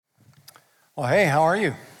Well, hey, how are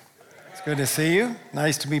you? It's good to see you.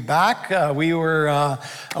 Nice to be back. We were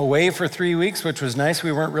away for 3 weeks, which was nice.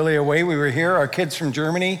 We weren't really away. We were here. Our kids from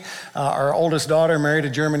Germany, our oldest daughter married a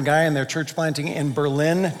German guy, and they're church planting in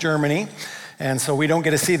Berlin, Germany. And so we don't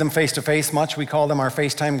get to see them face to face much. We call them our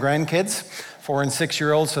FaceTime grandkids, 4 and 6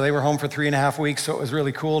 year olds. So they were home for 3.5 weeks. So it was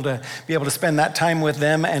really cool to be able to spend that time with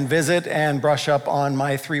them and visit and brush up on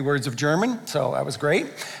my 3 words of German. So that was great,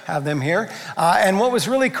 have them here. And what was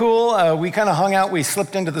really cool, we kind of hung out, we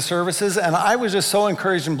slipped into the services, and I was just so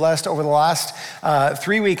encouraged and blessed over the last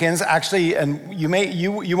 3 weekends. Actually, and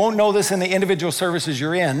you won't know this in the individual services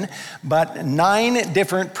you're in, but 9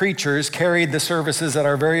 different preachers carried the services at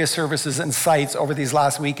our various services and sites over these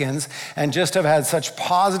last weekends, and just have had such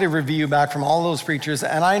positive review back from all those preachers.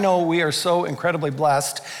 And I know we are so incredibly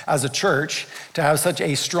blessed as a church to have such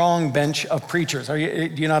a strong bench of preachers. Do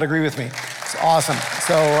you not agree with me? It's awesome.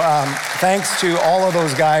 So thanks to all of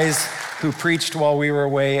those guys who preached while we were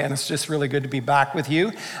away, and it's just really good to be back with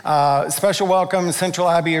you. Special welcome, Central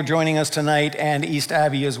Abbey are joining us tonight, and East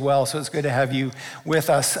Abbey as well, so it's good to have you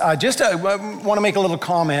with us. I want to make a little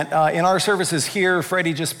comment. In our services here,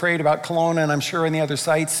 Freddie just prayed about Kelowna, and I'm sure in the other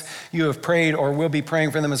sites you have prayed or will be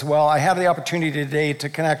praying for them as well. I had the opportunity today to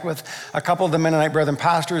connect with a couple of the Mennonite brethren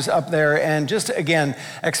pastors up there, and just, again,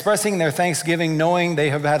 expressing their thanksgiving, knowing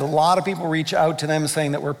they have had a lot of people reach out to them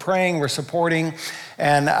saying that we're praying, we're supporting.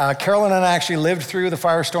 And Carolyn and I actually lived through the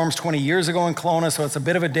firestorms 20 years ago in Kelowna, so it's a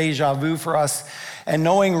bit of a deja vu for us. And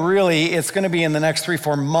knowing really it's going to be in the next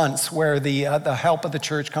 3-4 months where the help of the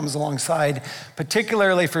church comes alongside,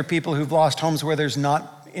 particularly for people who've lost homes where there's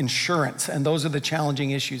not insurance, and those are the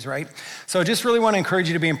challenging issues, right? So I just really want to encourage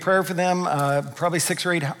you to be in prayer for them. Probably 6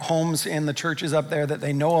 or 8 homes in the churches up there that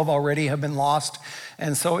they know of already have been lost.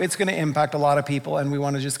 And so it's going to impact a lot of people, and we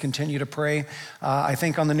want to just continue to pray. I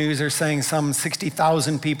think on the news they're saying some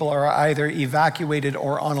 60,000 people are either evacuated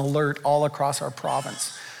or on alert all across our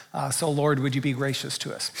province. So Lord, would you be gracious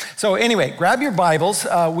to us? So anyway, grab your Bibles.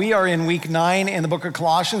 We are in week 9 in the book of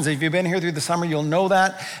Colossians. If you've been here through the summer, you'll know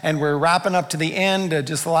that. And we're wrapping up to the end,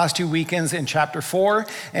 just the last 2 weekends in chapter 4,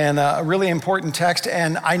 and a really important text.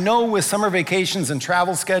 And I know with summer vacations and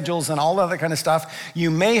travel schedules and all that kind of stuff,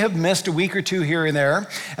 you may have missed a week or 2 here and there.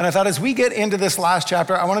 And I thought as we get into this last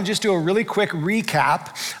chapter, I want to just do a really quick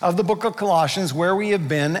recap of the book of Colossians, where we have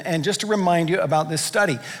been, and just to remind you about this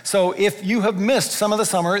study. So if you have missed some of the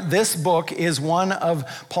summer, this book is one of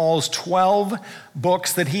Paul's 12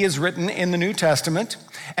 books that he has written in the New Testament,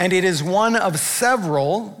 and it is one of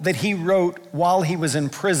several that he wrote while he was in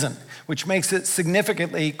prison, which makes it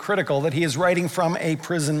significantly critical that he is writing from a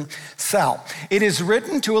prison cell. It is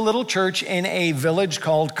written to a little church in a village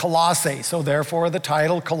called Colossae, so therefore the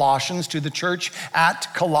title Colossians, to the church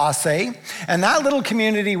at Colossae. And that little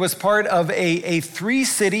community was part of a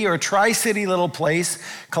 3-city or tri-city little place,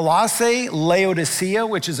 Colossae, Laodicea,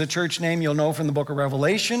 which is a church name you'll know from the book of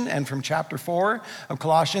Revelation and from chapter 4 of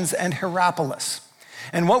Colossians, and Hierapolis.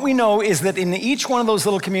 And what we know is that in each one of those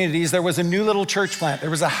little communities, there was a new little church plant. There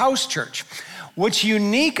was a house church. What's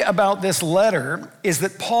unique about this letter is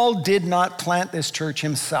that Paul did not plant this church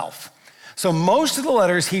himself. So most of the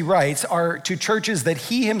letters he writes are to churches that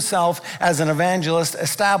he himself, as an evangelist,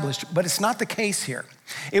 established. But it's not the case here.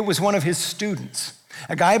 It was one of his students,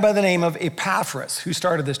 a guy by the name of Epaphras, who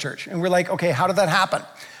started this church. And we're like, okay, how did that happen?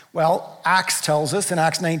 Well, Acts tells us in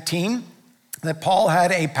Acts 19, that Paul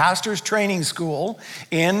had a pastor's training school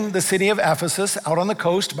in the city of Ephesus, out on the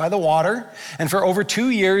coast by the water. And for over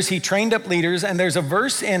 2 years, he trained up leaders. And there's a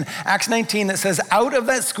verse in Acts 19 that says, out of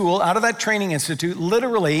that school, out of that training institute,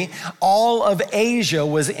 literally all of Asia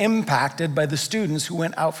was impacted by the students who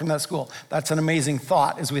went out from that school. That's an amazing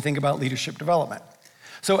thought as we think about leadership development.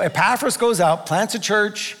 So Epaphras goes out, plants a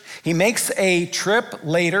church. He makes a trip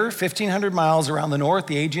later, 1,500 miles around the north,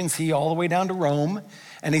 the Aegean Sea, all the way down to Rome.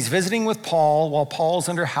 And he's visiting with Paul while Paul's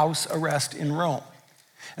under house arrest in Rome.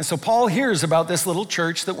 And so Paul hears about this little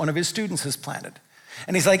church that one of his students has planted.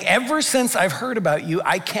 And he's like, ever since I've heard about you,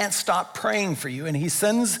 I can't stop praying for you. And he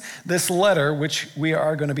sends this letter, which we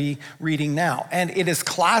are going to be reading now. And it is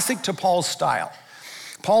classic to Paul's style.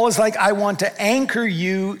 Paul is like, I want to anchor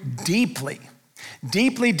you deeply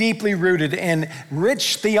rooted in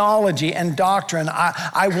rich theology and doctrine.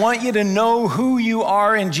 I want you to know who you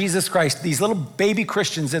are in Jesus Christ, these little baby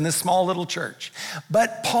Christians in this small little church.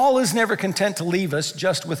 But Paul is never content to leave us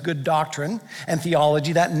just with good doctrine and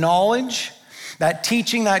theology. That knowledge, that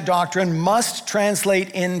teaching, that doctrine must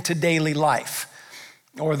translate into daily life.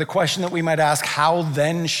 Or the question that we might ask, how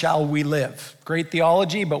then shall we live? Great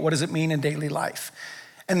theology, but what does it mean in daily life?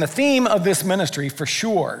 And the theme of this ministry, for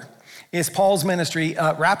sure, is Paul's ministry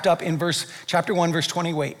wrapped up in chapter 1, verse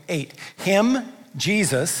 28. Him,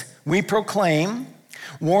 Jesus, we proclaim,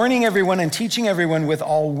 warning everyone and teaching everyone with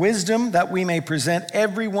all wisdom that we may present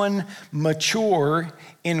everyone mature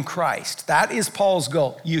in Christ. That is Paul's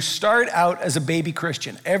goal. You start out as a baby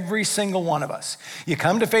Christian, every single one of us. You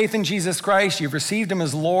come to faith in Jesus Christ, you've received him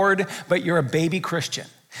as Lord, but you're a baby Christian.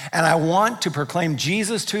 And I want to proclaim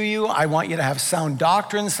Jesus to you. I want you to have sound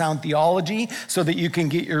doctrine, sound theology, so that you can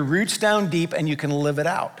get your roots down deep and you can live it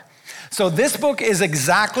out. So this book is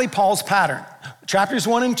exactly Paul's pattern. Chapters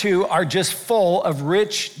 1 and 2 are just full of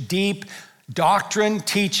rich, deep doctrine,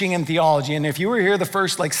 teaching, and theology. And if you were here the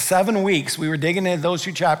first 7 weeks, we were digging into those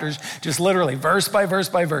 2 chapters, just literally verse by verse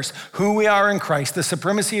by verse, who we are in Christ, the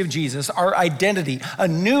supremacy of Jesus, our identity, a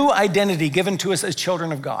new identity given to us as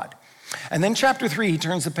children of God. And then chapter 3, he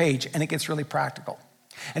turns the page and it gets really practical.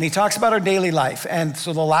 And he talks about our daily life. And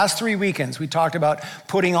so the last 3 weekends, we talked about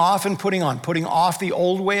putting off and putting on, putting off the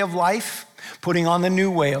old way of life, putting on the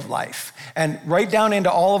new way of life, and right down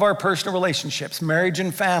into all of our personal relationships, marriage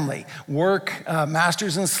and family, work,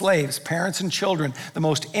 masters and slaves, parents and children, the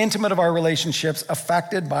most intimate of our relationships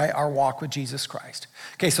affected by our walk with Jesus Christ.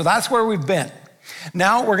 Okay, so that's where we've been.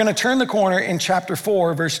 Now we're going to turn the corner in chapter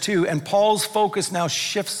 4, verse 2, and Paul's focus now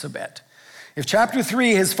shifts a bit. If chapter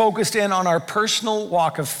 3 has focused in on our personal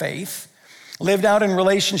walk of faith, lived out in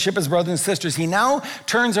relationship as brothers and sisters, he now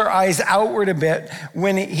turns our eyes outward a bit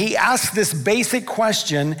when he asks this basic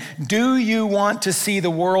question, do you want to see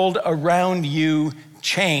the world around you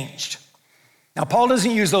changed? Now, Paul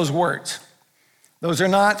doesn't use those words. Those are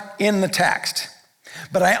not in the text.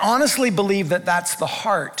 But I honestly believe that that's the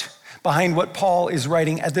heart behind what Paul is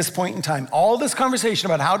writing at this point in time. All this conversation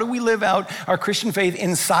about how do we live out our Christian faith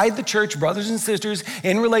inside the church, brothers and sisters,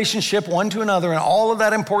 in relationship one to another, and all of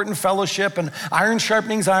that important fellowship and iron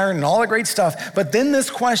sharpening iron and all that great stuff. But then this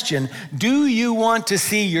question, do you want to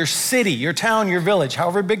see your city, your town, your village,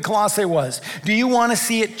 however big Colossae was, do you want to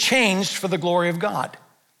see it changed for the glory of God?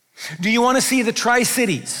 Do you want to see the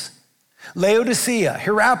Tri-Cities, Laodicea,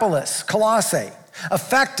 Hierapolis, Colossae,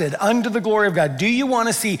 affected unto the glory of God? Do you want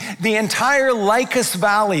to see the entire Lycus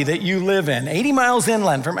Valley that you live in, 80 miles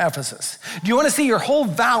inland from Ephesus? Do you want to see your whole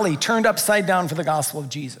valley turned upside down for the gospel of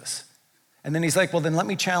Jesus? And then he's like, well, then let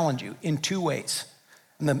me challenge you in 2 ways.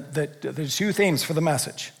 And there's 2 themes for the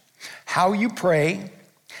message. How you pray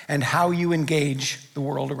and how you engage the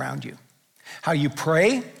world around you. How you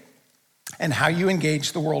pray and how you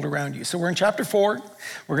engage the world around you. So we're in chapter 4.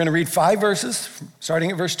 We're going to read 5 verses,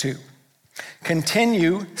 starting at verse 2.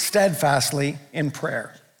 Continue steadfastly in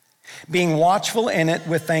prayer, being watchful in it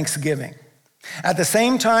with thanksgiving. At the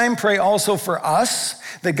same time, pray also for us,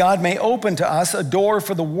 that God may open to us a door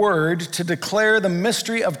for the word to declare the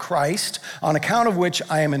mystery of Christ, on account of which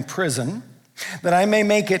I am in prison, that I may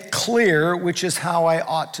make it clear which is how I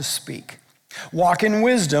ought to speak. Walk in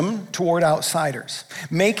wisdom toward outsiders,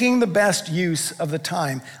 making the best use of the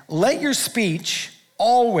time. Let your speech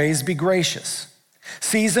always be gracious,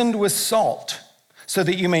 seasoned with salt, so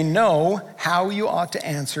that you may know how you ought to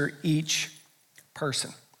answer each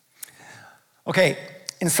person. Okay,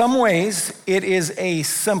 in some ways, it is a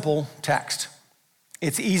simple text.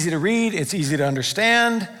 It's easy to read, it's easy to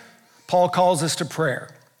understand. Paul calls us to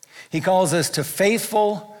prayer. He calls us to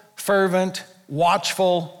faithful, fervent,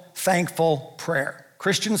 watchful, thankful prayer.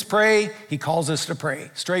 Christians pray, he calls us to pray.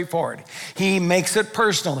 Straightforward. He makes it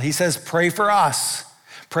personal. He says, pray for us.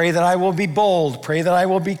 Pray that I will be bold. Pray that I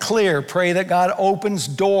will be clear. Pray that God opens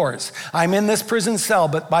doors. I'm in this prison cell,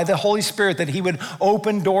 but by the Holy Spirit, that he would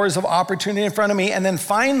open doors of opportunity in front of me. And then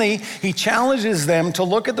finally, he challenges them to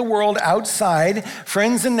look at the world outside,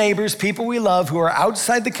 friends and neighbors, people we love who are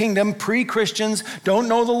outside the kingdom, pre-Christians, don't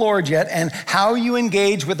know the Lord yet, and how you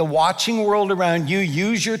engage with the watching world around you.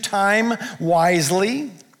 Use your time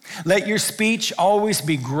wisely. Let your speech always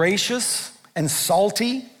be gracious and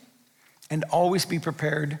salty, and always be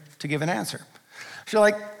prepared to give an answer. So you're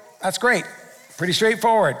like, that's great. Pretty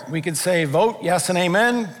straightforward. We could say vote yes and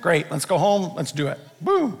amen. Great, let's go home, let's do it.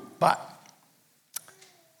 Woo! But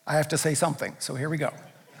I have to say something, so here we go.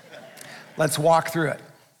 Let's walk through it.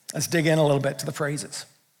 Let's dig in a little bit to the phrases.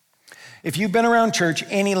 If you've been around church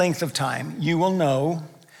any length of time, you will know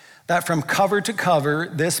that from cover to cover,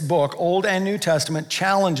 this book, Old and New Testament,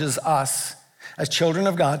 challenges us as children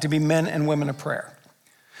of God to be men and women of prayer.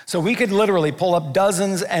 So we could literally pull up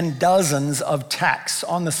dozens and dozens of texts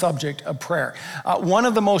on the subject of prayer. One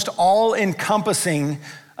of the most all-encompassing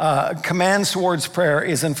commands towards prayer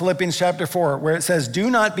is in Philippians chapter 4, where it says, do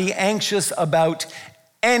not be anxious about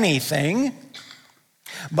anything,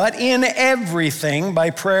 But in everything, by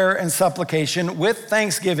prayer and supplication, with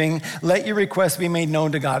thanksgiving, let your requests be made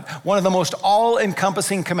known to God. One of the most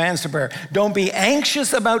all-encompassing commands to prayer. Don't be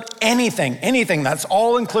anxious about anything, that's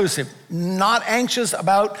all-inclusive. Not anxious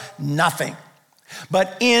about nothing.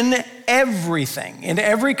 But in everything, in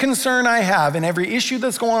every concern I have, in every issue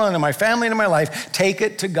that's going on in my family and in my life, take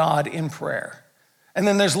it to God in prayer. And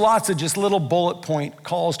then there's lots of just little bullet point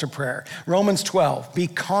calls to prayer. Romans 12, be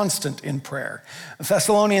constant in prayer.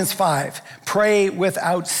 Thessalonians 5, pray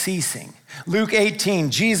without ceasing. Luke 18,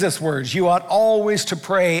 Jesus' words, you ought always to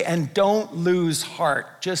pray and don't lose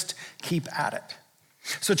heart. Just keep at it.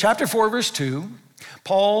 So chapter 4, verse 2,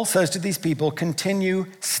 Paul says to these people, continue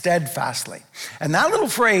steadfastly. And that little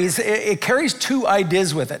phrase, it carries two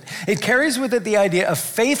ideas with it. It carries with it the idea of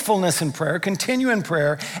faithfulness in prayer, continue in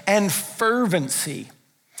prayer, and fervency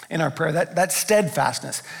in our prayer, that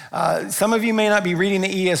steadfastness. Some of you may not be reading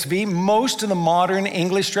the ESV. Most of the modern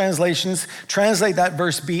English translations translate that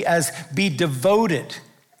verse be as be devoted.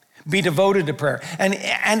 Be devoted to prayer.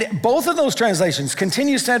 And both of those translations,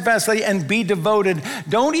 continue steadfastly and be devoted,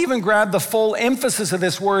 don't even grab the full emphasis of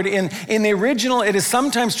this word. In the original, it is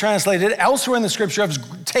sometimes translated elsewhere in the scripture of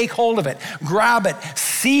take hold of it, grab it,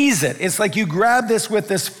 seize it. It's like you grab this with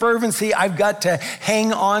this fervency, I've got to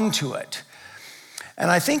hang on to it.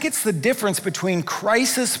 And I think it's the difference between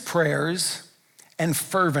crisis prayers and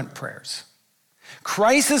fervent prayers.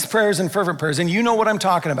 Crisis prayers and fervent prayers, and you know what I'm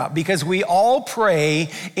talking about because we all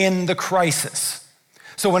pray in the crisis.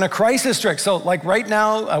 So when a crisis strikes, so like right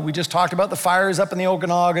now, we just talked about the fires up in the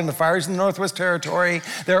Okanagan, the fires in the Northwest Territory.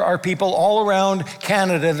 There are people all around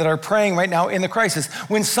Canada that are praying right now in the crisis.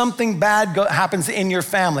 When something bad happens in your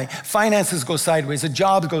family, finances go sideways, a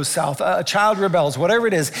job goes south, a child rebels, whatever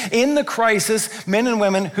it is, in the crisis, many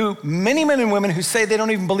men and women who say they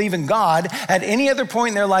don't even believe in God at any other point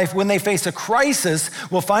in their life, when they face a crisis,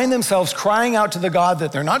 will find themselves crying out to the God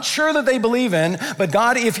that they're not sure that they believe in, but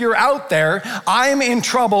God, if you're out there, I'm in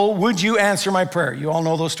trouble, would you answer my prayer? You all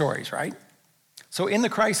know those stories, right? So in the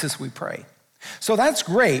crisis, we pray. So that's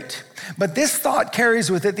great, but this thought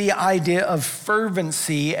carries with it the idea of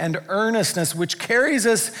fervency and earnestness, which carries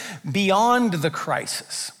us beyond the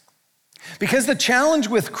crisis. Because the challenge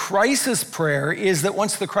with crisis prayer is that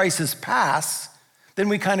once the crisis passes, then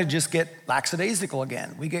we kind of just get lackadaisical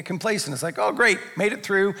again. We get complacent. It's like, oh, great, made it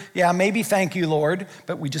through. Yeah, maybe thank you, Lord,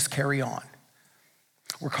 but we just carry on.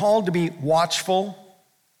 We're called to be watchful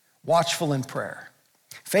in prayer.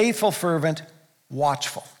 Faithful, fervent,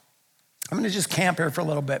 watchful. I'm going to just camp here for a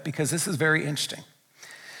little bit because this is very interesting.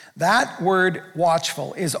 That word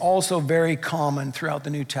watchful is also very common throughout the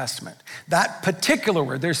New Testament. That particular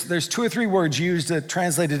word, there's two or three words used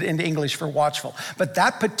translated into English for watchful, but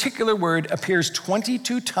that particular word appears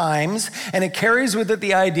 22 times, and it carries with it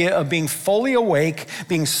the idea of being fully awake,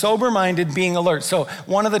 being sober-minded, being alert. So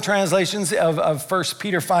one of the translations of 1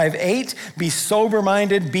 Peter 5:8, be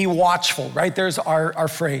sober-minded, be watchful, right? There's our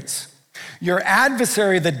phrase. Your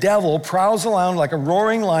adversary, the devil, prowls around like a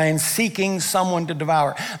roaring lion seeking someone to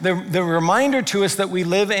devour. The reminder to us that we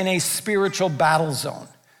live in a spiritual battle zone,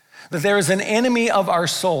 that there is an enemy of our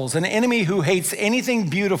souls, an enemy who hates anything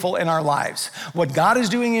beautiful in our lives. What God is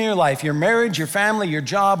doing in your life, your marriage, your family, your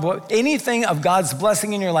job, anything of God's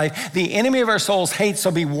blessing in your life, the enemy of our souls hates.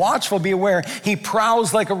 So be watchful, be aware. He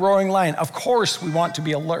prowls like a roaring lion. Of course, we want to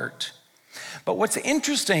be alert. But what's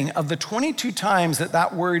interesting, of the 22 times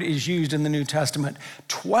that word is used in the New Testament,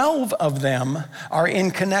 12 of them are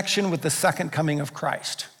in connection with the second coming of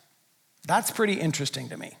Christ. That's pretty interesting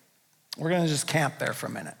to me. We're going to just camp there for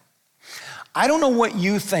a minute. I don't know what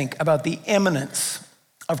you think about the imminence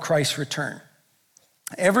of Christ's return.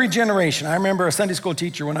 Every generation, I remember a Sunday school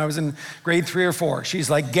teacher when I was in grade 3 or 4,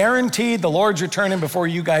 she's like, guaranteed the Lord's returning before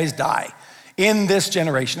you guys die. In this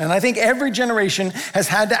generation. And I think every generation has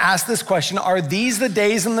had to ask this question, are these the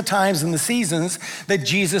days and the times and the seasons that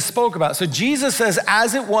Jesus spoke about? So Jesus says,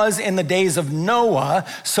 as it was in the days of Noah,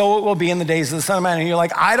 so it will be in the days of the Son of Man. And you're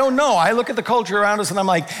like, I don't know. I look at the culture around us and I'm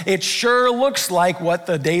like, it sure looks like what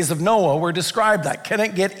the days of Noah were described like. Can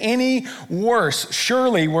it get any worse?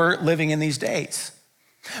 Surely we're living in these days.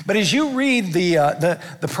 But as you read the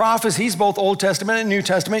prophecies, both Old Testament and New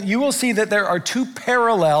Testament, you will see that there are two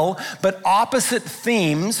parallel but opposite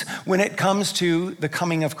themes when it comes to the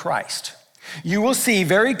coming of Christ. You will see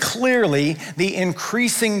very clearly the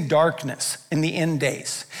increasing darkness in the end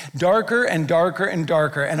days. Darker and darker and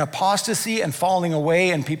darker, and apostasy and falling away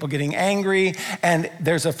and people getting angry. And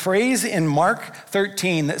there's a phrase in Mark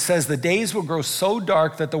 13 that says the days will grow so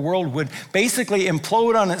dark that the world would basically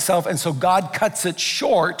implode on itself. And so God cuts it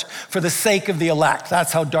short for the sake of the elect.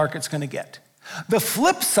 That's how dark it's going to get. The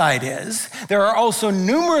flip side is there are also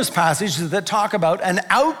numerous passages that talk about an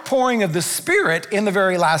outpouring of the Spirit in the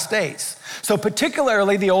very last days. So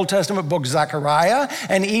particularly the Old Testament book Zechariah,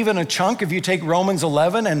 and even a chunk, if you take Romans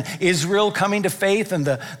 11 and Israel coming to faith and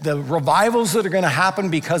the revivals that are going to happen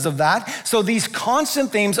because of that. So these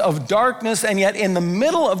constant themes of darkness, and yet in the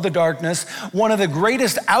middle of the darkness, one of the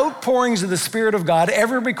greatest outpourings of the Spirit of God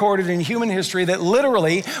ever recorded in human history, that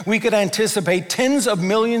literally we could anticipate tens of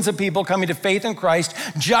millions of people coming to faith in Christ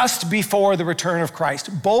just before the return of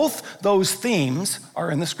Christ. Both those themes are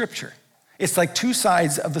in the Scripture. It's like two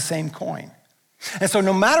sides of the same coin. And so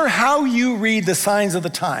no matter how you read the signs of the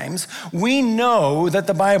times, we know that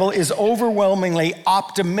the Bible is overwhelmingly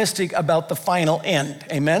optimistic about the final end.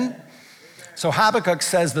 Amen? So Habakkuk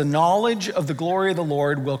says, the knowledge of the glory of the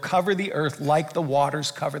Lord will cover the earth like the waters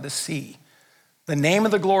cover the sea. The name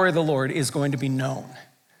of the glory of the Lord is going to be known.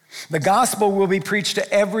 The gospel will be preached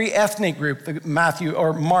to every ethnic group, Matthew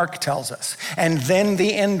or Mark tells us, and then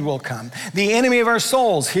the end will come. The enemy of our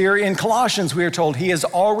souls, here in Colossians, we are told he has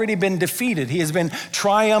already been defeated. He has been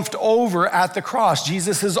triumphed over at the cross.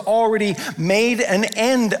 Jesus has already made an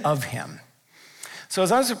end of him. So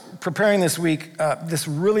as I was preparing this week, this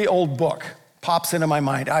really old book pops into my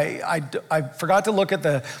mind. I forgot to look at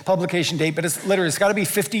the publication date, but it's got to be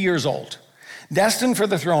 50 years old. Destined for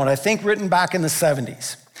the Throne, I think written back in the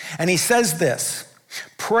 70s. And he says this: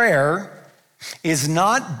 prayer is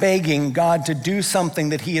not begging God to do something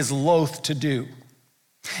that he is loath to do.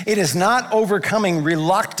 It is not overcoming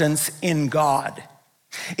reluctance in God.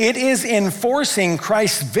 It is enforcing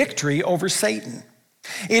Christ's victory over Satan.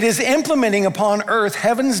 It is implementing upon earth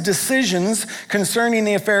heaven's decisions concerning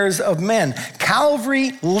the affairs of men.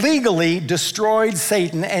 Calvary legally destroyed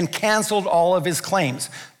Satan and canceled all of his claims.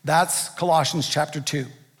 That's Colossians chapter 2.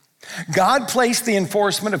 God placed the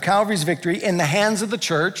enforcement of Calvary's victory in the hands of the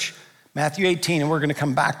church, Matthew 18, and we're going to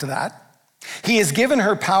come back to that. He has given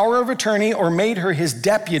her power of attorney or made her his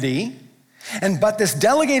deputy, but this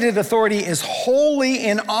delegated authority is wholly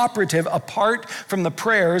inoperative apart from the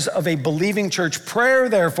prayers of a believing church. Prayer,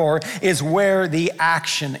 therefore, is where the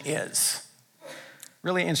action is.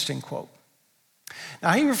 Really interesting quote.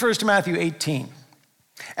 Now, he refers to Matthew 18.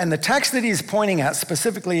 And the text that he's pointing at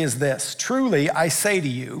specifically is this: truly, I say to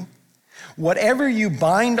you, whatever you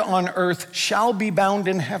bind on earth shall be bound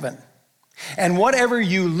in heaven, and whatever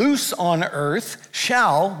you loose on earth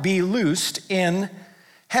shall be loosed in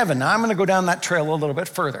heaven. Now, I'm going to go down that trail a little bit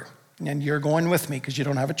further, and you're going with me because you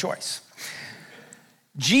don't have a choice.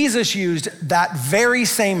 Jesus used that very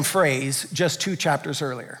same phrase just 2 chapters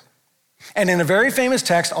earlier. And in a very famous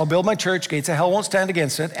text, I'll build my church, gates of hell won't stand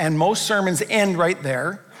against it, and most sermons end right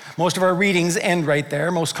there. Most of our readings end right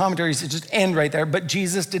there. Most commentaries just end right there, but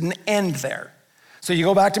Jesus didn't end there. So you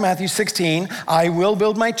go back to Matthew 16, I will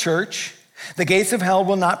build my church, the gates of hell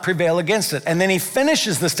will not prevail against it. And then he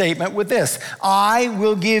finishes the statement with this: I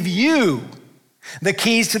will give you the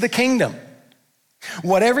keys to the kingdom.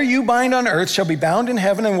 Whatever you bind on earth shall be bound in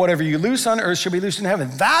heaven, and whatever you loose on earth shall be loosed in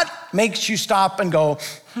heaven. That makes you stop and go,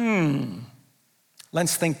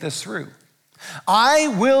 let's think this through. I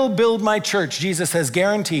will build my church, Jesus has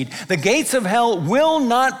guaranteed. The gates of hell will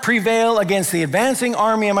not prevail against the advancing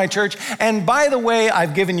army of my church. And by the way,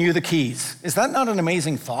 I've given you the keys. Is that not an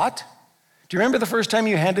amazing thought? Do you remember the first time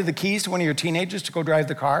you handed the keys to one of your teenagers to go drive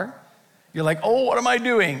the car? You're like, oh, what am I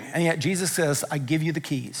doing? And yet Jesus says, I give you the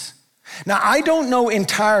keys. Now, I don't know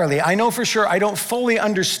entirely. I know for sure I don't fully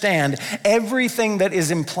understand everything that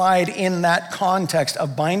is implied in that context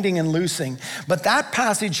of binding and loosing, but that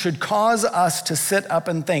passage should cause us to sit up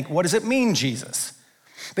and think, what does it mean, Jesus?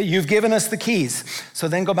 That you've given us the keys. So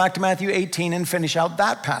then go back to Matthew 18 and finish out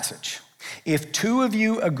that passage. If 2 of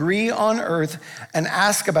you agree on earth and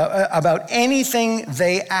ask about anything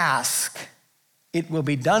they ask, it will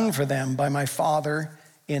be done for them by my Father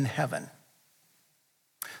in heaven.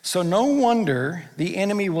 So no wonder the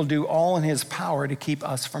enemy will do all in his power to keep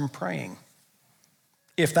us from praying,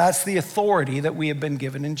 if that's the authority that we have been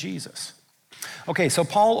given in Jesus. Okay, so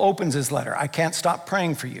Paul opens his letter. I can't stop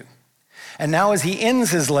praying for you. And now as he ends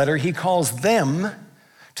his letter, he calls them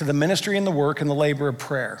to the ministry and the work and the labor of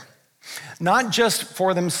prayer. Not just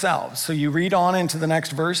for themselves. So you read on into the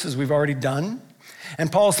next verse, as we've already done.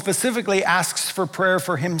 And Paul specifically asks for prayer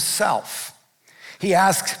for himself. He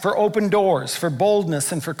asks for open doors, for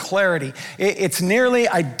boldness, and for clarity. It's nearly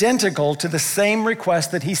identical to the same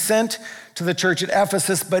request that he sent to the church at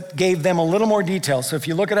Ephesus, but gave them a little more detail. So if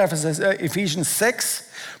you look at Ephesians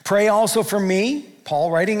 6, pray also for me,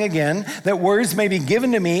 Paul writing again, that words may be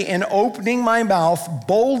given to me in opening my mouth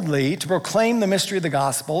boldly to proclaim the mystery of the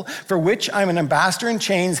gospel, for which I'm an ambassador in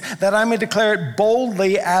chains, that I may declare it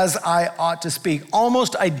boldly as I ought to speak.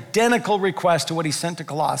 Almost identical request to what he sent to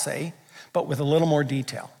Colossae, but with a little more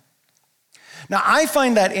detail. Now, I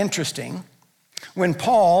find that interesting when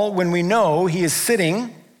Paul, when we know he is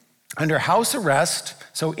sitting under house arrest,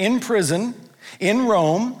 so in prison, in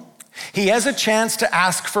Rome, he has a chance to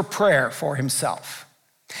ask for prayer for himself.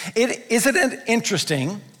 Isn't it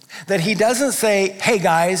interesting that he doesn't say, hey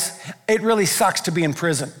guys, it really sucks to be in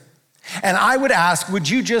prison. And I would ask, would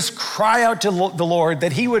you just cry out to the Lord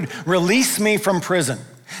that he would release me from prison,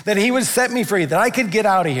 that he would set me free, that I could get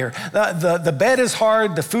out of here. The bed is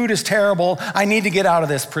hard, the food is terrible, I need to get out of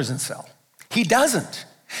this prison cell. He doesn't.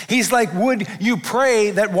 He's like, would you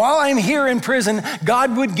pray that while I'm here in prison,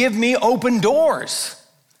 God would give me open doors?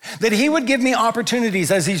 That he would give me opportunities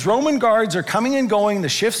as these Roman guards are coming and going, the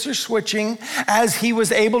shifts are switching, as he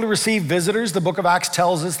was able to receive visitors. The book of Acts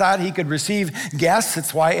tells us that he could receive guests.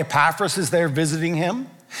 It's why Epaphras is there visiting him.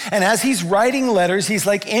 And as he's writing letters, he's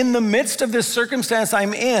like, in the midst of this circumstance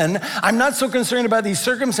I'm in, I'm not so concerned about these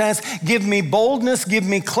circumstances. Give me boldness, give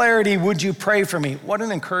me clarity. Would you pray for me? What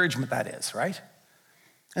an encouragement that is, right?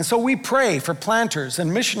 And so we pray for planters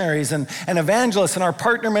and missionaries and evangelists in our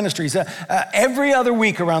partner ministries every other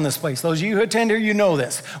week around this place. Those of you who attend here, you know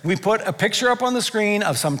this. We put a picture up on the screen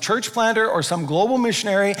of some church planter or some global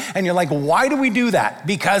missionary, and you're like, why do we do that?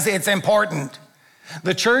 Because it's important.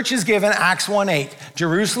 The church is given Acts 1:8,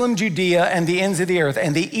 Jerusalem, Judea, and the ends of the earth.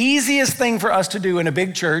 And the easiest thing for us to do in a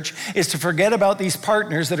big church is to forget about these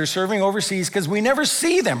partners that are serving overseas because we never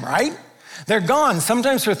see them, right? They're gone,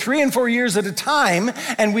 sometimes for 3 and 4 years at a time,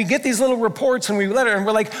 and we get these little reports and we letter, and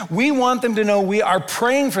we're like, we want them to know we are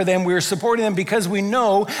praying for them, we are supporting them because we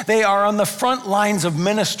know they are on the front lines of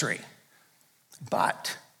ministry.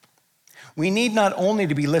 But we need not only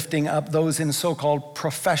to be lifting up those in so-called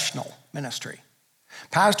professional ministry,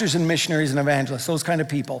 pastors and missionaries and evangelists, those kind of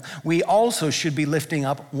people, we also should be lifting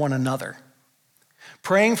up one another.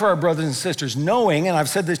 Praying for our brothers and sisters, knowing, and I've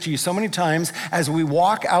said this to you so many times, as we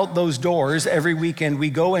walk out those doors every weekend, we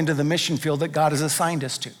go into the mission field that God has assigned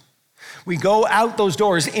us to. We go out those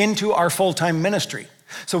doors into our full-time ministry.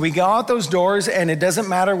 So we go out those doors, and it doesn't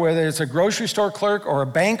matter whether it's a grocery store clerk or a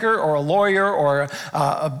banker or a lawyer or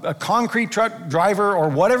a concrete truck driver or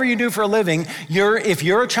whatever you do for a living, if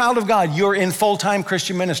you're a child of God, you're in full-time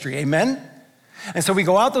Christian ministry, amen? And so we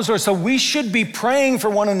go out those doors. So we should be praying for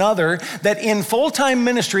one another that in full-time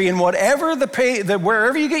ministry, in whatever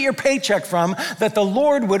wherever you get your paycheck from, that the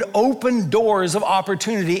Lord would open doors of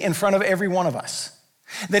opportunity in front of every one of us.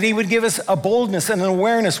 That he would give us a boldness and an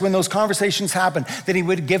awareness when those conversations happen. That he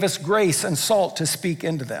would give us grace and salt to speak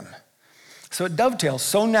into them. So it dovetails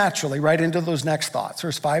so naturally right into those next thoughts,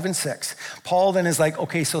 verse 5 and 6. Paul then is like,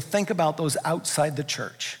 okay, so think about those outside the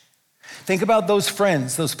church. Think about those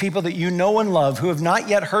friends, those people that you know and love who have not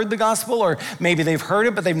yet heard the gospel, or maybe they've heard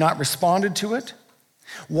it, but they've not responded to it.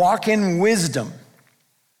 Walk in wisdom.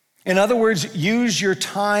 In other words, use your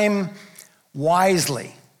time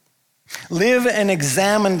wisely. Live an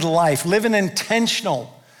examined life. Live an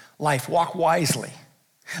intentional life. Walk wisely.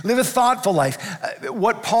 Live a thoughtful life.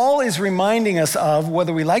 What Paul is reminding us of,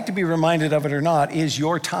 whether we like to be reminded of it or not, is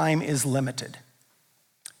your time is limited.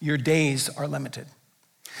 Your days are limited.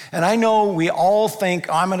 And I know we all think,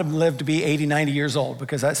 I'm going to live to be 80, 90 years old,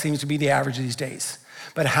 because that seems to be the average these days.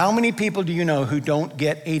 But how many people do you know who don't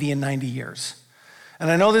get 80 and 90 years? And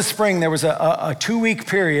I know this spring there was a 2-week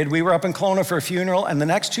period. We were up in Kelowna for a funeral, and the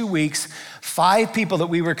next 2 weeks, 5 people that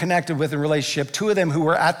we were connected with in relationship, 2 of them who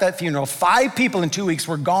were at that funeral, 5 people in 2 weeks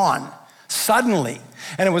were gone suddenly.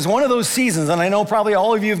 And it was one of those seasons, and I know probably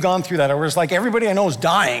all of you have gone through that, where it's like everybody I know is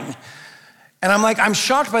dying. And I'm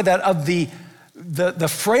shocked by that, of the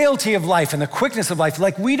frailty of life and the quickness of life.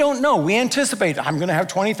 Like, we don't know. We anticipate, I'm going to have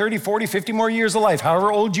 20, 30, 40, 50 more years of life,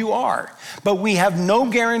 however old you are. But we have no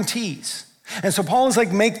guarantees. And so Paul is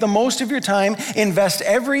like, make the most of your time, invest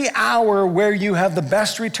every hour where you have the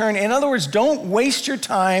best return. In other words, don't waste your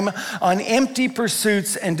time on empty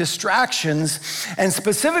pursuits and distractions. And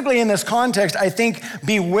specifically in this context, I think,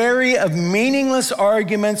 be wary of meaningless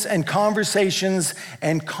arguments and conversations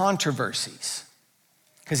and controversies.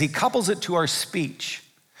 Because he couples it to our speech,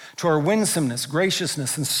 to our winsomeness,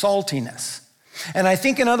 graciousness, and saltiness. And I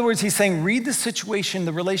think, in other words, he's saying, read the situation,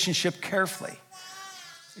 the relationship carefully.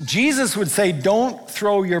 Jesus would say, don't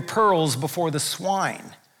throw your pearls before the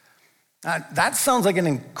swine. That sounds like an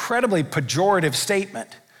incredibly pejorative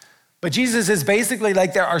statement. But Jesus is basically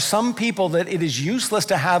like, there are some people that it is useless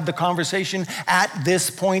to have the conversation at this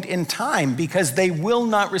point in time because they will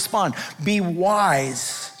not respond. Be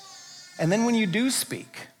wise. And then when you do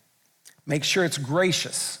speak, make sure it's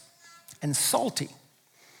gracious and salty.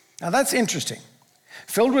 Now that's interesting.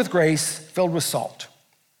 Filled with grace, filled with salt.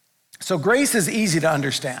 So grace is easy to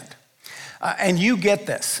understand. And you get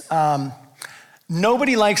this.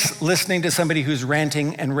 Nobody likes listening to somebody who's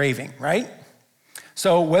ranting and raving, right?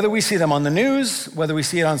 So whether we see them on the news, whether we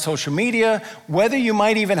see it on social media, whether you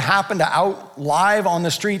might even happen to out live on the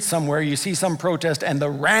street somewhere, you see some protest and the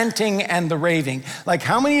ranting and the raving. Like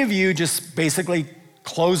how many of you just basically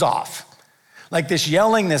close off? Like this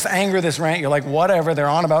yelling, this anger, this rant, you're like, whatever, they're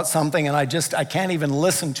on about something and I can't even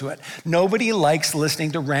listen to it. Nobody likes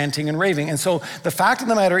listening to ranting and raving. And so the fact of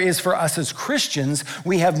the matter is for us as Christians,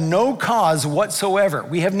 we have no cause whatsoever.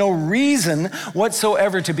 We have no reason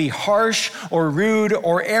whatsoever to be harsh or rude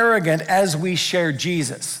or arrogant as we share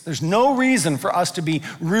Jesus. There's no reason for us to be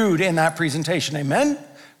rude in that presentation. Amen?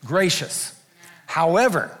 Gracious.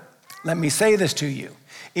 However, let me say this to you.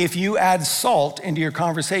 If you add salt into your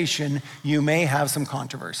conversation, you may have some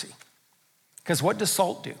controversy. Because what does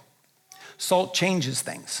salt do? Salt changes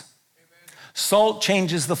things. Salt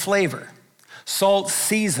changes the flavor. Salt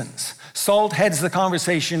seasons. Salt heads the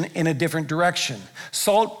conversation in a different direction.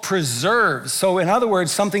 Salt preserves. So in other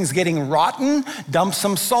words, something's getting rotten, dump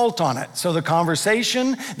some salt on it. So the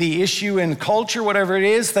conversation, the issue in culture, whatever it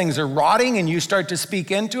is, things are rotting and you start to speak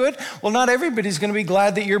into it. Well, not everybody's going to be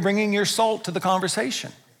glad that you're bringing your salt to the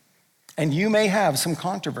conversation. And you may have some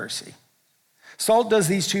controversy. Salt does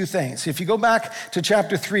these two things. If you go back to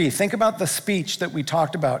chapter 3, think about the speech that we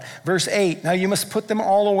talked about. Verse 8, now you must put them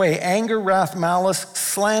all away. Anger, wrath, malice,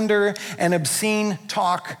 slander, and obscene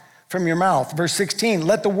talk from your mouth. Verse 16,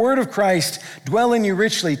 let the word of Christ dwell in you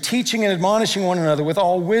richly, teaching and admonishing one another with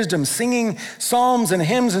all wisdom, singing psalms and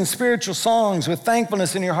hymns and spiritual songs with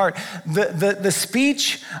thankfulness in your heart. The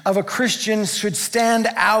speech of a Christian should stand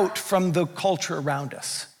out from the culture around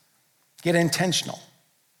us. Get intentional.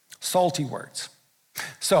 Salty words.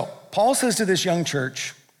 So, Paul says to this young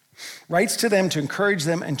church, writes to them to encourage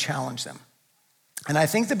them and challenge them. And I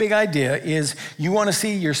think the big idea is you want to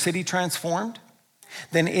see your city transformed,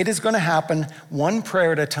 then it is going to happen one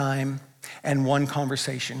prayer at a time and one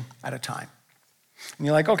conversation at a time. And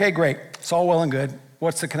you're like, okay, great. It's all well and good.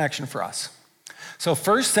 What's the connection for us? So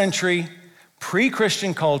first century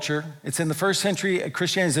pre-Christian culture, it's in the first century,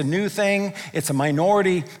 Christianity is a new thing, it's a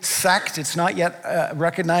minority sect, it's not yet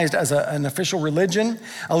recognized as an official religion.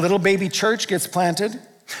 A little baby church gets planted.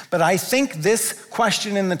 But I think this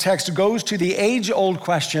question in the text goes to the age-old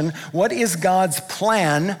question, what is God's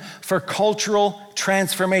plan for cultural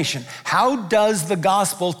transformation? How does the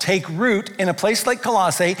gospel take root in a place like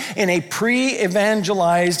Colossae, in a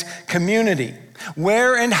pre-evangelized community?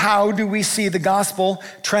 Where and how do we see the gospel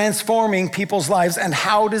transforming people's lives, and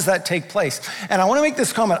how does that take place? And I want to make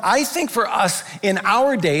this comment. I think for us in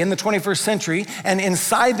our day, in the 21st century, and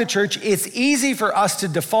inside the church, it's easy for us to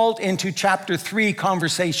default into chapter 3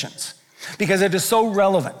 conversations because it is so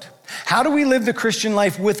relevant. How do we live the Christian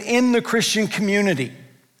life within the Christian community?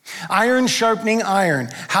 Iron sharpening iron.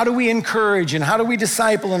 How do we encourage and how do we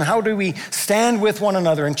disciple and how do we stand with one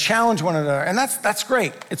another and challenge one another? And that's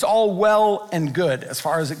great. It's all well and good as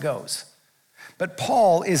far as it goes. But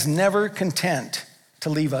Paul is never content to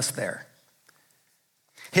leave us there.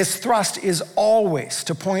 His thrust is always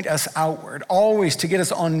to point us outward, always to get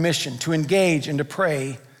us on mission, to engage and to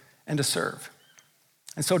pray and to serve.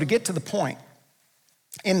 And so to get to the point,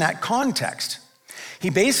 in that context, he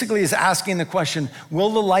basically is asking the question, will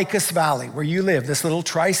the Lycus Valley, where you live, this little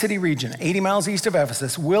Tri-City region, 80 miles east of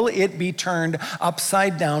Ephesus, will it be turned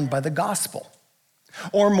upside down by the gospel?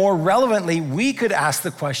 Or more relevantly, we could ask the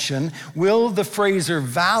question, will the Fraser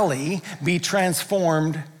Valley be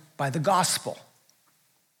transformed by the gospel?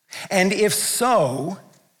 And if so,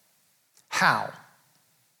 how?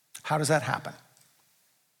 How does that happen?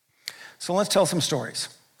 So let's tell some stories.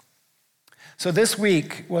 So this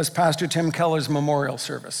week was Pastor Tim Keller's memorial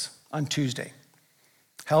service on Tuesday,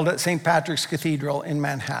 held at St. Patrick's Cathedral in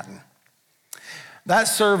Manhattan. That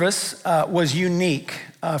service was unique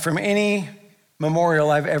from any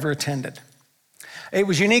memorial I've ever attended. It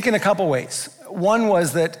was unique in a couple ways. One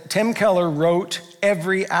was that Tim Keller wrote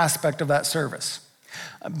every aspect of that service.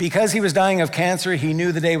 Because he was dying of cancer, he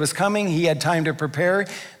knew the day was coming. He had time to prepare.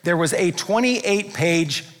 There was a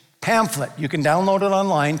 28-page pamphlet, you can download it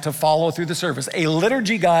online to follow through the service, a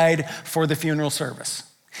liturgy guide for the funeral service.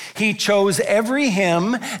 He chose every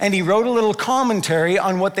hymn and he wrote a little commentary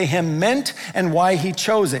on what the hymn meant and why he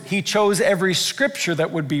chose it. He chose every scripture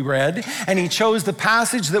that would be read and he chose the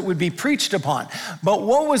passage that would be preached upon. But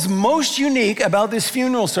what was most unique about this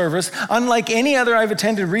funeral service, unlike any other I've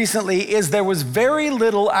attended recently, is there was very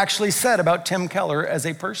little actually said about Tim Keller as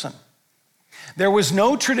a person. There was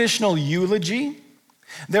no traditional eulogy.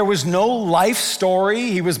 There was no life story.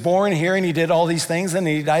 He was born here and he did all these things and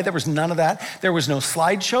he died. There was none of that. There was no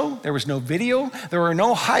slideshow. There was no video. There were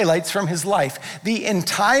no highlights from his life. The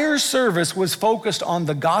entire service was focused on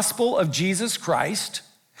the gospel of Jesus Christ,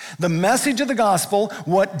 the message of the gospel,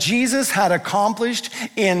 what Jesus had accomplished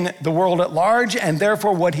in the world at large, and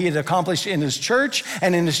therefore what he had accomplished in his church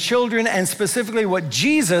and in his children, and specifically what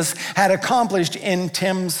Jesus had accomplished in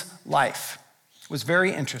Tim's life. It was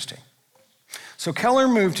very interesting. So Keller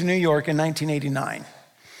moved to New York in 1989.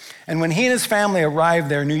 And when he and his family arrived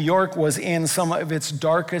there, New York was in some of its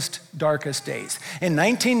darkest days. In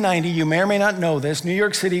 1990, you may or may not know this, New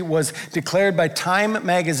York City was declared by Time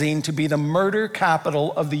magazine to be the murder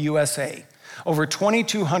capital of the USA. Over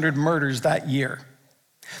 2,200 murders that year.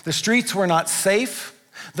 The streets were not safe.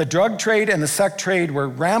 The drug trade and the sex trade were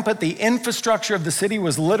rampant. The infrastructure of the city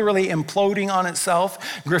was literally imploding on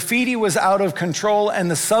itself. Graffiti was out of control, and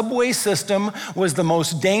the subway system was the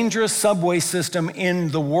most dangerous subway system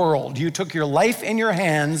in the world. You took your life in your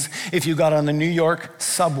hands if you got on the New York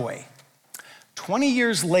subway. 20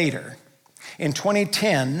 years later, in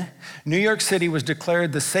 2010, New York City was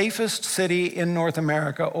declared the safest city in North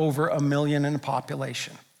America, over 1 million in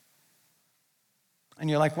population. And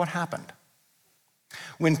you're like, what happened?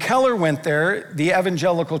 When Keller went there, the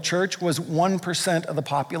evangelical church was 1% of the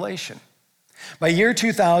population. By year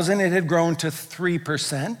 2000, it had grown to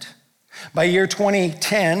 3%. By year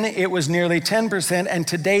 2010, it was nearly 10%, and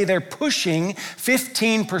today they're pushing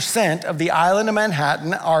 15% of the island of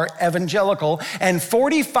Manhattan are evangelical, and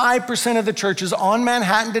 45% of the churches on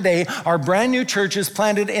Manhattan today are brand new churches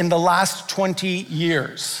planted in the last 20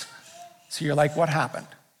 years. So you're like, what happened?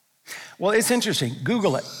 Well, it's interesting.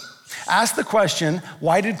 Google it. Ask the question,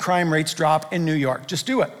 why did crime rates drop in New York? Just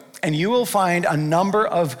do it. And you will find a number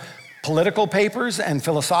of political papers and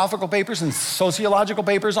philosophical papers and sociological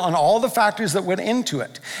papers on all the factors that went into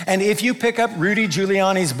it. And if you pick up Rudy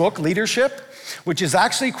Giuliani's book, Leadership, which is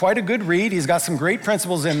actually quite a good read, he's got some great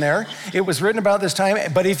principles in there. It was written about this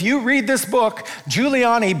time. But if you read this book,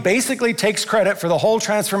 Giuliani basically takes credit for the whole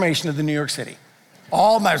transformation of the New York City.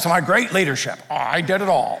 So my great leadership. Oh, I did it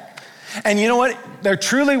all. And you know what? There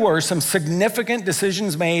truly were some significant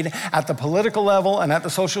decisions made at the political level and at the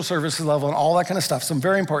social services level and all that kind of stuff, some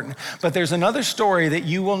very important. But there's another story that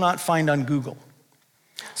you will not find on Google.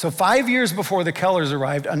 So 5 years before the Kellers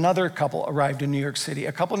arrived, another couple arrived in New York City,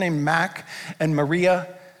 a couple named Mac and Maria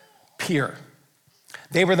Peer.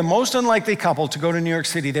 They were the most unlikely couple to go to New York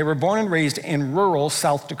City. They were born and raised in rural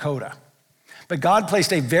South Dakota. But God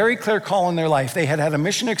placed a very clear call in their life. They had had a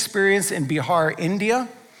mission experience in Bihar, India.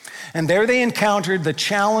 And there they encountered the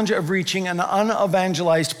challenge of reaching an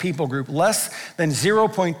unevangelized people group, less than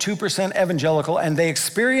 0.2% evangelical, and they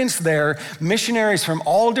experienced there missionaries from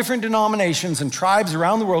all different denominations and tribes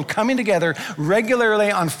around the world coming together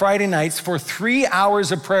regularly on Friday nights for 3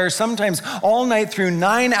 hours of prayer, sometimes all night through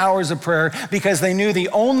 9 hours of prayer, because they knew the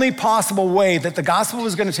only possible way that the gospel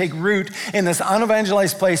was going to take root in this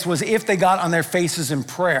unevangelized place was if they got on their faces in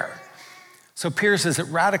prayer. So Pierce says it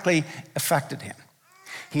radically affected him.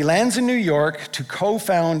 He lands in New York to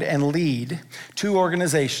co-found and lead 2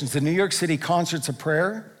 organizations, the New York City Concerts of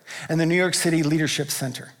Prayer and the New York City Leadership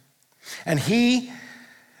Center. And he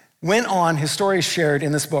went on, his story is shared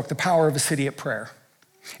in this book, The Power of a City at Prayer.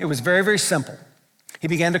 It was very, very simple. He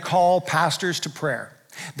began to call pastors to prayer.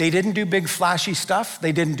 They didn't do big flashy stuff.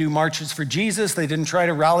 They didn't do marches for Jesus. They didn't try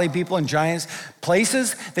to rally people in giant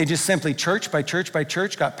places. They just simply church by church by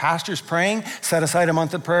church got pastors praying, set aside a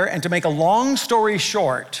month of prayer. And to make a long story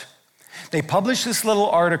short, they published this little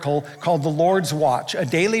article called The Lord's Watch, a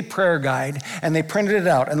daily prayer guide, and they printed it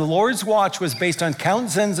out. And The Lord's Watch was based on Count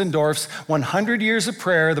Zinzendorf's 100 Years of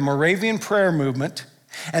Prayer, the Moravian prayer movement.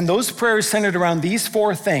 And those prayers centered around these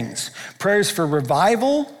 4 things: prayers for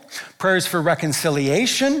revival, prayers for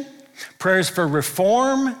reconciliation, prayers for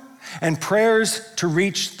reform, and prayers to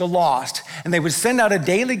reach the lost. And they would send out a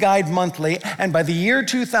daily guide monthly, and by the year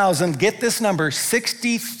 2000, get this number,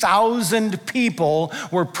 60,000 people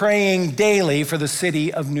were praying daily for the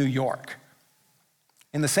city of New York.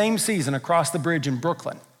 In the same season, across the bridge in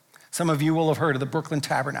Brooklyn, some of you will have heard of the Brooklyn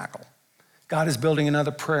Tabernacle. God is building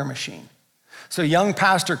another prayer machine. So a young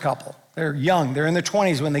pastor couple, they're young, they're in their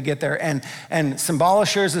 20s when they get there, and Cimbala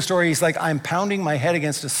shares the story. He's like, I'm pounding my head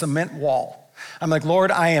against a cement wall. I'm like,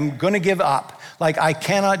 Lord, I am going to give up. Like, I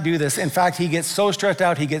cannot do this. In fact, he gets so stressed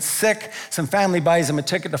out, he gets sick. Some family buys him a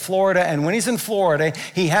ticket to Florida. And when he's in Florida,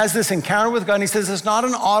 he has this encounter with God. And he says, it's not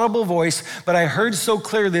an audible voice, but I heard so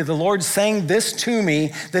clearly the Lord saying this to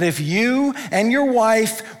me, that if you and your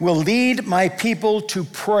wife will lead my people to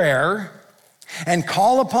prayer and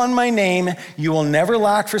call upon my name, you will never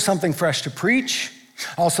lack for something fresh to preach.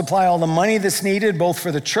 I'll supply all the money that's needed, both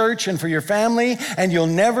for the church and for your family, and you'll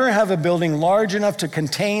never have a building large enough to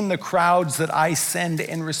contain the crowds that I send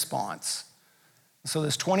in response. So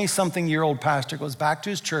this 20-something-year-old pastor goes back to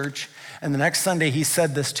his church, and the next Sunday he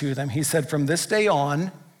said this to them. He said, from this day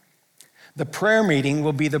on, the prayer meeting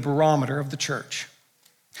will be the barometer of the church.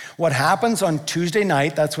 What happens on Tuesday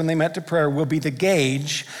night, that's when they met to prayer, will be the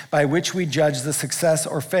gauge by which we judge the success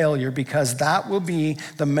or failure, because that will be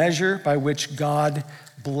the measure by which God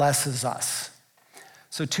blesses us.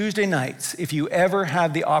 So Tuesday nights, if you ever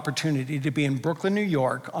have the opportunity to be in Brooklyn, New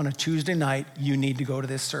York on a Tuesday night, you need to go to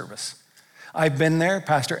this service. I've been there,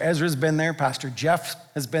 Pastor Ezra's been there, Pastor Jeff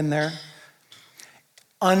has been there.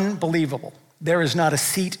 Unbelievable. There is not a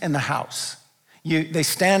seat in the house. They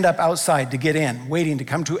stand up outside to get in, waiting to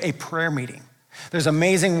come to a prayer meeting. There's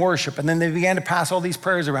amazing worship, and then they began to pass all these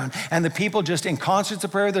prayers around. And the people just in concerts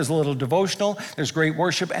of prayer, there's a little devotional, there's great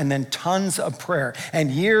worship, and then tons of prayer. And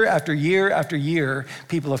year after year after year,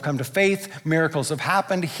 people have come to faith, miracles have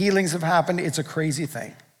happened, healings have happened. It's a crazy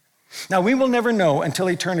thing. Now, we will never know until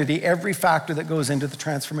eternity every factor that goes into the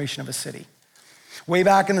transformation of a city. Way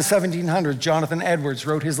back in the 1700s, Jonathan Edwards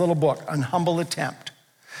wrote his little book, An Humble Attempt,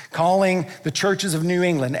 calling the churches of New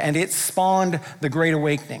England, and it spawned the Great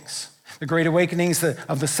Awakenings. The Great Awakenings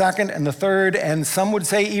of the second and the third, and some would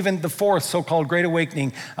say even the fourth so-called Great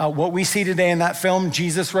Awakening. What we see today in that film,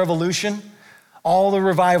 Jesus Revolution, all the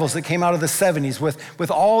revivals that came out of the 70s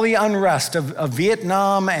with all the unrest of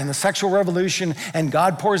Vietnam and the sexual revolution, and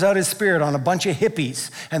God pours out his spirit on a bunch of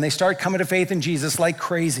hippies, and they start coming to faith in Jesus like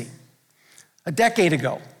crazy. A decade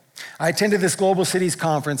ago, I attended this Global Cities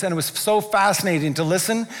Conference, and it was so fascinating to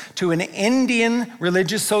listen to an Indian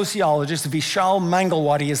religious sociologist, Vishal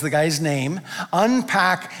Mangalwadi is the guy's name,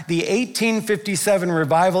 unpack the 1857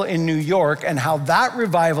 revival in New York and how that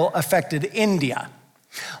revival affected India.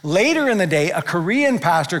 Later in the day, a Korean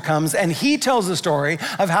pastor comes and he tells the story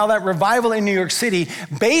of how that revival in New York City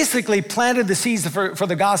basically planted the seeds for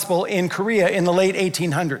the gospel in Korea in the late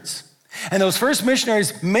 1800s. And those first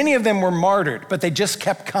missionaries, many of them were martyred, but they just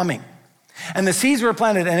kept coming. And the seeds were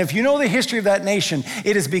planted. And if you know the history of that nation,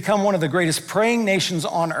 it has become one of the greatest praying nations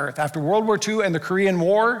on earth. After World War II and the Korean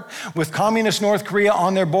War, with communist North Korea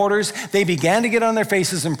on their borders, they began to get on their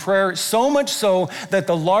faces in prayer, so much so that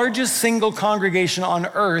the largest single congregation on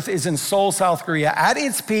earth is in Seoul, South Korea. At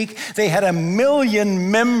its peak, they had 1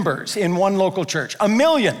 million members in one local church. 1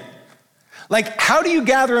 million. Like, how do you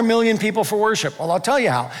gather 1 million people for worship? Well, I'll tell you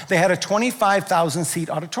how. They had a 25,000 seat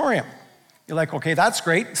auditorium. You're like, okay, that's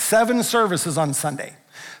great. 7 services on Sunday.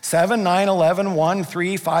 7, 9, 11, 1,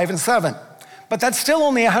 3, 5, and 7. But that's still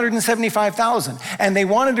only 175,000. And they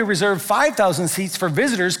wanted to reserve 5,000 seats for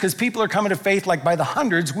visitors because people are coming to faith like by the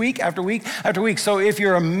hundreds, week after week after week. So if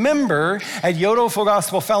you're a member at Yodo Full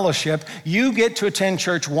Gospel Fellowship, you get to attend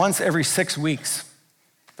church once every 6 weeks.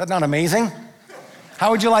 That's not amazing?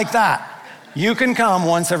 How would you like that? You can come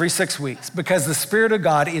once every 6 weeks because the Spirit of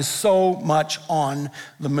God is so much on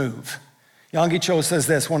the move. Yonggi Cho says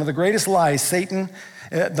this, one of the greatest lies of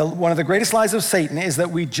Satan is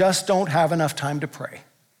that we just don't have enough time to pray.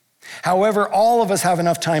 However, all of us have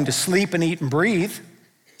enough time to sleep and eat and breathe.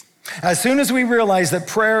 As soon as we realize that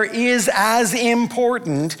prayer is as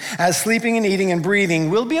important as sleeping and eating and breathing,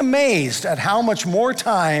 we'll be amazed at how much more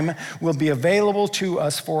time will be available to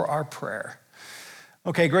us for our prayer.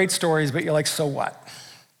 Okay, great stories, but you're like, so what?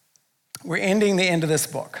 We're ending the end of this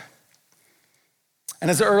book. And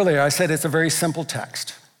as earlier, I said it's a very simple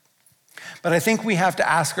text. But I think we have to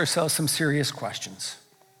ask ourselves some serious questions.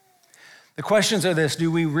 The questions are this: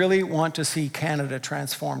 do we really want to see Canada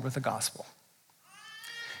transformed with the gospel?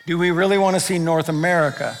 Do we really want to see North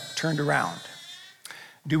America turned around?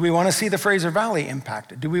 Do we want to see the Fraser Valley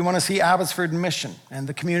impacted? Do we want to see Abbotsford Mission and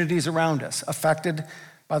the communities around us affected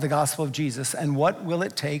by the gospel of Jesus? And what will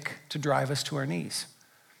it take to drive us to our knees?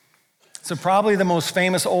 So probably the most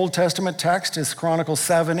famous Old Testament text is Chronicles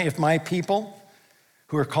 7. If my people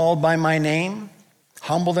who are called by my name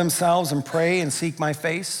humble themselves and pray and seek my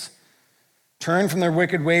face, turn from their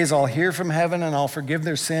wicked ways, I'll hear from heaven and I'll forgive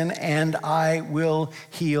their sin and I will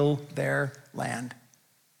heal their land.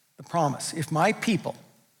 The promise. If my people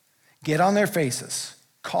get on their faces,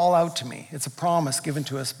 call out to me, it's a promise given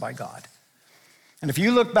to us by God. And if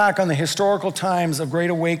you look back on the historical times of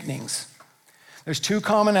great awakenings, There's two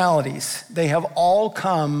commonalities. They have all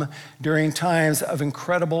come during times of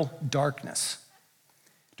incredible darkness.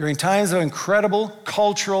 During times of incredible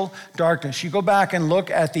cultural darkness. You go back and look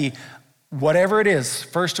at the, whatever it is,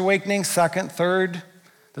 First Awakening, Second, Third,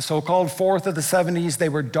 the so-called Fourth of the 70s, they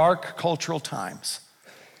were dark cultural times.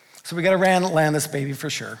 So we got to land this baby for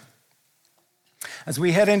sure. As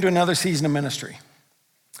we head into another season of ministry,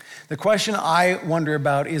 the question I wonder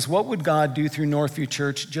about is, what would God do through Northview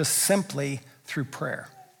Church just simply through prayer?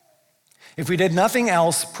 If we did nothing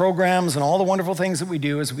else, programs and all the wonderful things that we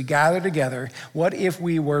do as we gather together, what if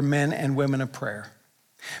we were men and women of prayer?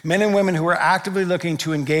 Men and women who are actively looking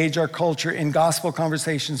to engage our culture in gospel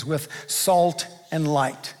conversations with salt and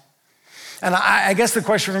light. And I guess the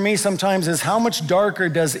question for me sometimes is, how much darker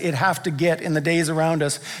does it have to get in the days around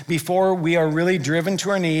us before we are really driven to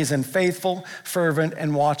our knees in faithful, fervent,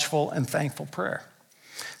 and watchful and thankful prayer?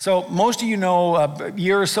 So most of you know, a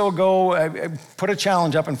year or so ago, I put a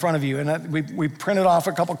challenge up in front of you, and we printed off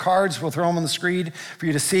a couple cards. We'll throw them on the screen for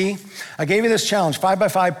you to see. I gave you this challenge,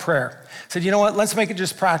 5x5 prayer. I said, you know what, let's make it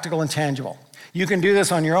just practical and tangible. You can do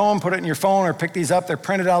this on your own, put it in your phone, or pick these up. They're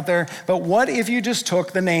printed out there. But what if you just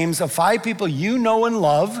took the names of 5 people you know and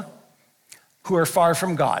love who are far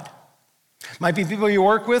from God? Might be people you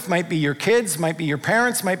work with, might be your kids, might be your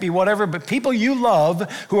parents, might be whatever, but people you love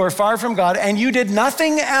who are far from God, and you did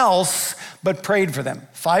nothing else but prayed for them.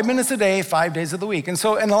 5 minutes a day, 5 days of the week. And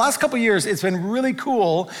so in the last couple of years, it's been really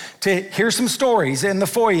cool to hear some stories in the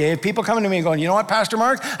foyer of people coming to me and going, you know what, Pastor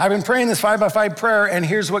Mark, I've been praying this 5x5 prayer, and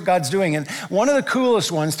here's what God's doing. And one of the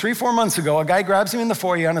coolest ones, 3-4 months ago, a guy grabs me in the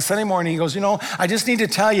foyer on a Sunday morning. He goes, you know, I just need to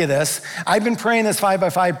tell you this. I've been praying this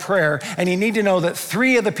 5x5 prayer, and you need to know that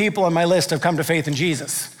 3 of the people on my list have come to faith in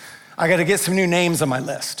Jesus. I got to get some new names on my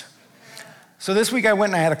list. So this week I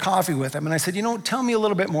went and I had a coffee with him, and I said, you know, tell me a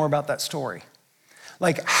little bit more about that story.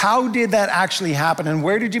 Like, how did that actually happen, and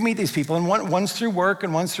where did you meet these people? And one's through work,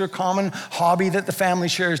 and one's through a common hobby that the family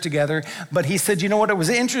shares together. But he said, you know what, it was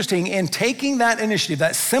interesting in taking that initiative,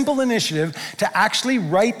 that simple initiative, to actually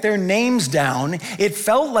write their names down. It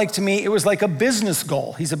felt like, to me, it was like a business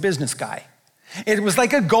goal. He's a business guy. It was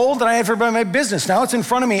like a goal that I had for my business. Now it's in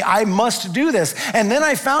front of me. I must do this. And then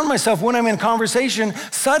I found myself, when I'm in conversation,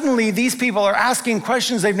 suddenly these people are asking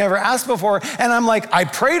questions they've never asked before. And I'm like, I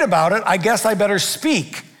prayed about it. I guess I better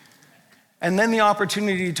speak. And then the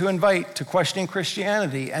opportunity to invite to Questioning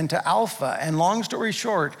Christianity and to Alpha, and long story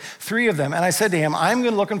short, 3 of them. And I said to him, I'm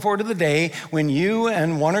looking forward to the day when you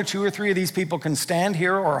and 1 or 2 or 3 of these people can stand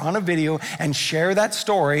here or on a video and share that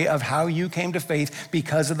story of how you came to faith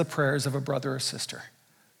because of the prayers of a brother or sister.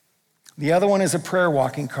 The other one is a prayer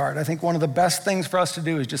walking card. I think one of the best things for us to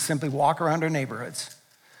do is just simply walk around our neighborhoods.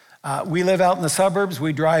 We live out in the suburbs.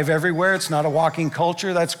 We drive everywhere. It's not a walking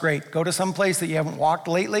culture. That's great. Go to some place that you haven't walked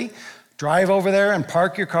lately. Drive over there and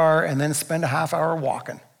park your car, and then spend a half hour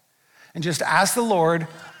walking. And just ask the Lord,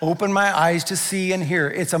 open my eyes to see and hear.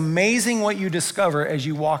 It's amazing what you discover as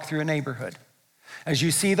you walk through a neighborhood, as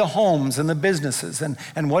you see the homes and the businesses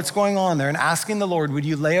and what's going on there, and asking the Lord, would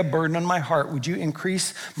you lay a burden on my heart? Would you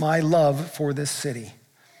increase my love for this city?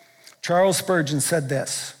 Charles Spurgeon said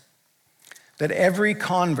this, that every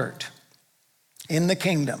convert in the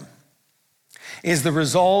kingdom is the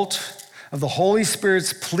result of the Holy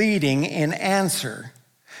Spirit's pleading in answer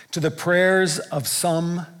to the prayers of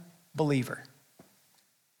some believer.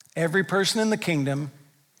 Every person in the kingdom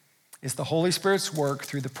is the Holy Spirit's work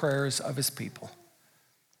through the prayers of his people.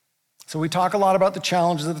 So we talk a lot about the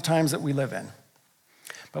challenges of the times that we live in.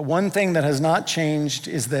 But one thing that has not changed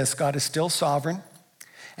is this: God is still sovereign,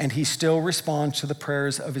 and he still responds to the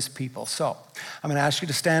prayers of his people. So I'm going to ask you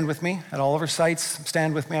to stand with me at all of our sites.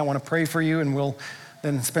 Stand with me. I want to pray for you, and we'll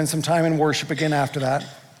then spend some time in worship again after that.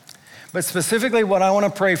 But specifically, what I want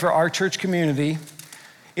to pray for our church community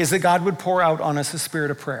is that God would pour out on us a spirit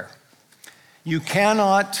of prayer. You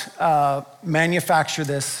cannot manufacture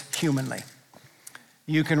this humanly.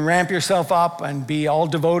 You can ramp yourself up and be all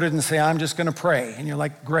devoted and say, I'm just going to pray. And you're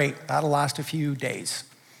like, great, that'll last a few days.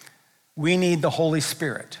 We need the Holy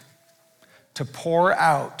Spirit to pour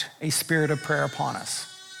out a spirit of prayer upon us.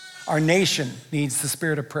 Our nation needs the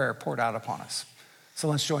spirit of prayer poured out upon us. So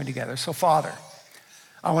let's join together. So Father,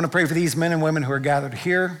 I want to pray for these men and women who are gathered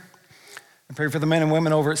here. I pray for the men and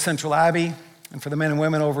women over at Central Abbey and for the men and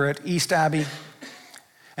women over at East Abbey.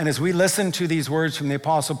 And as we listen to these words from the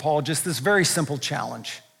Apostle Paul, just this very simple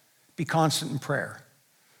challenge: be constant in prayer.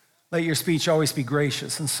 Let your speech always be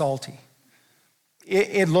gracious and salty.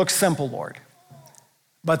 It looks simple, Lord.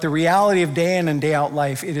 But the reality of day in and day out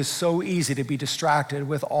life, it is so easy to be distracted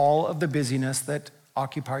with all of the busyness that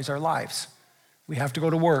occupies our lives. We have to go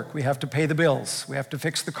to work. We have to pay the bills. We have to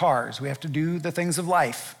fix the cars. We have to do the things of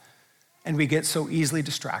life. And we get so easily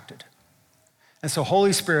distracted. And so,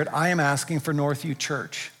 Holy Spirit, I am asking for Northview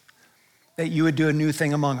Church that you would do a new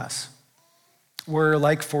thing among us. We're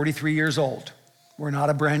like 43 years old. We're not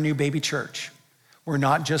a brand new baby church. We're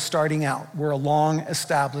not just starting out. We're a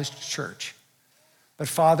long-established church. But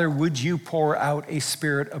Father, would you pour out a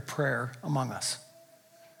spirit of prayer among us?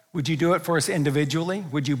 Would you do it for us individually?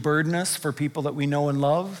 Would you burden us for people that we know and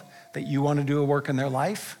love, that you want to do a work in their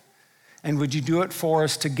life? And would you do it for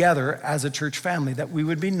us together as a church family, that we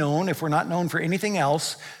would be known, if we're not known for anything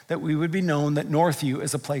else, that we would be known that Northview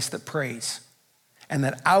is a place that prays, and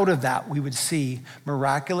that out of that we would see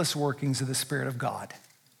miraculous workings of the Spirit of God.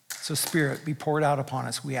 So Spirit, be poured out upon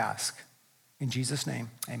us, we ask. In Jesus'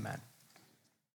 name, amen.